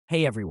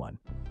Hey everyone,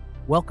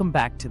 welcome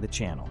back to the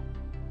channel.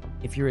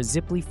 If you're a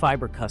Ziply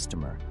Fiber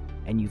customer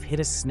and you've hit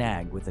a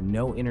snag with a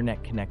no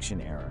internet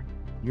connection error,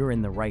 you're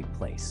in the right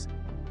place.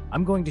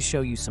 I'm going to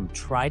show you some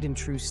tried and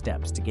true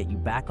steps to get you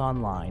back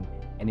online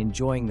and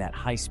enjoying that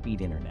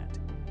high-speed internet.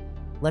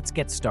 Let's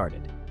get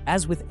started.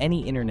 As with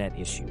any internet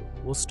issue,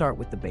 we'll start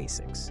with the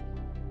basics.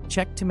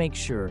 Check to make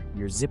sure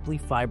your Ziply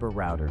Fiber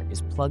router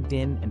is plugged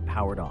in and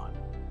powered on.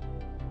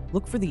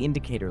 Look for the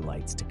indicator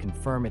lights to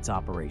confirm it's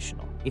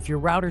operational. If your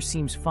router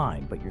seems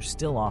fine but you're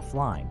still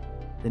offline,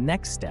 the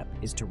next step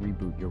is to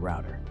reboot your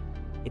router.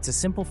 It's a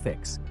simple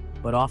fix,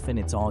 but often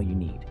it's all you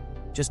need.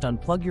 Just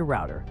unplug your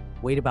router,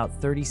 wait about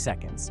 30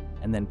 seconds,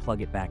 and then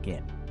plug it back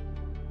in.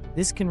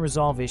 This can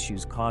resolve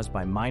issues caused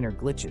by minor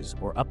glitches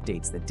or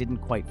updates that didn't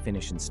quite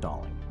finish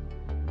installing.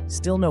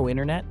 Still no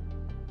internet?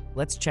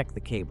 Let's check the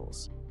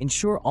cables.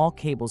 Ensure all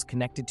cables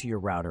connected to your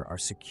router are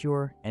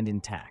secure and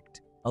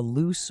intact. A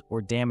loose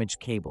or damaged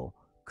cable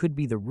could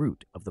be the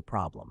root of the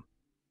problem.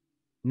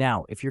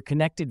 Now, if you're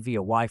connected via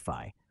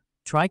Wi-Fi,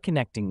 try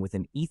connecting with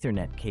an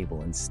Ethernet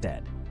cable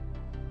instead.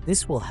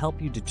 This will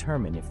help you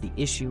determine if the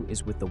issue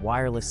is with the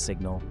wireless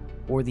signal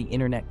or the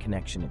internet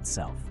connection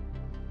itself.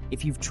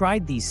 If you've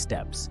tried these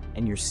steps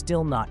and you're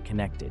still not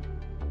connected,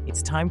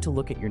 it's time to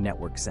look at your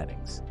network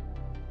settings.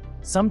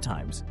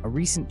 Sometimes, a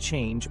recent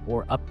change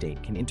or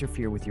update can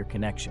interfere with your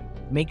connection.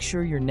 Make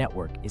sure your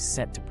network is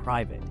set to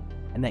private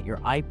and that your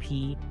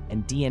IP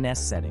and DNS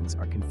settings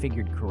are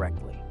configured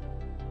correctly.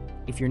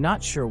 If you're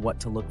not sure what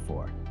to look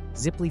for,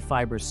 Ziply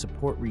Fiber's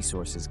support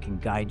resources can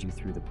guide you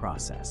through the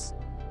process.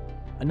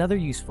 Another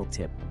useful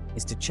tip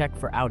is to check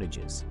for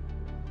outages.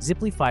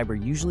 Ziply Fiber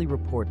usually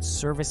reports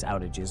service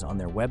outages on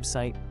their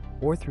website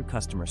or through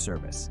customer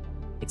service.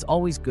 It's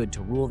always good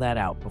to rule that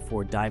out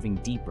before diving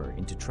deeper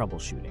into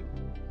troubleshooting.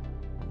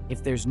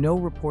 If there's no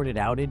reported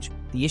outage,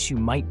 the issue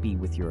might be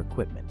with your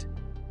equipment.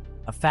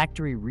 A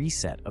factory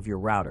reset of your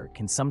router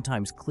can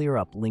sometimes clear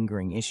up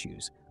lingering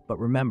issues, but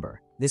remember,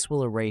 this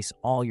will erase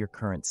all your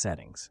current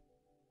settings.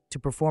 To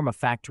perform a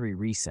factory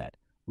reset,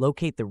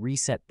 locate the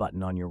reset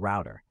button on your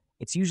router.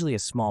 It's usually a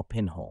small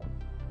pinhole.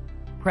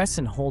 Press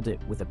and hold it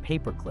with a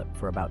paper clip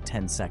for about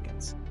 10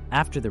 seconds.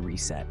 After the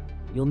reset,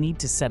 you'll need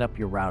to set up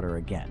your router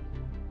again.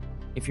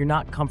 If you're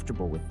not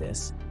comfortable with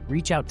this,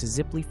 reach out to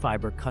Ziply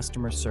Fiber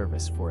customer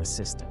service for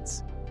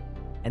assistance.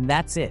 And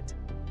that's it.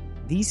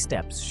 These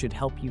steps should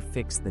help you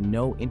fix the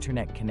no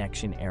internet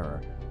connection error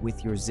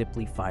with your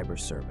Ziply Fiber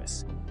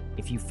service.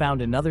 If you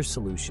found another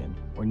solution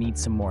or need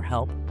some more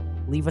help,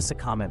 leave us a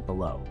comment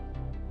below.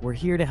 We're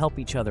here to help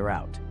each other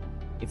out.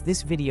 If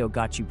this video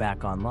got you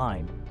back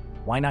online,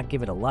 why not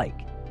give it a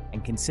like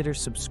and consider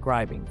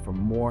subscribing for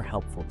more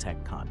helpful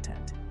tech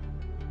content.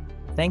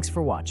 Thanks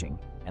for watching,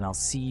 and I'll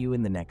see you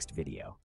in the next video.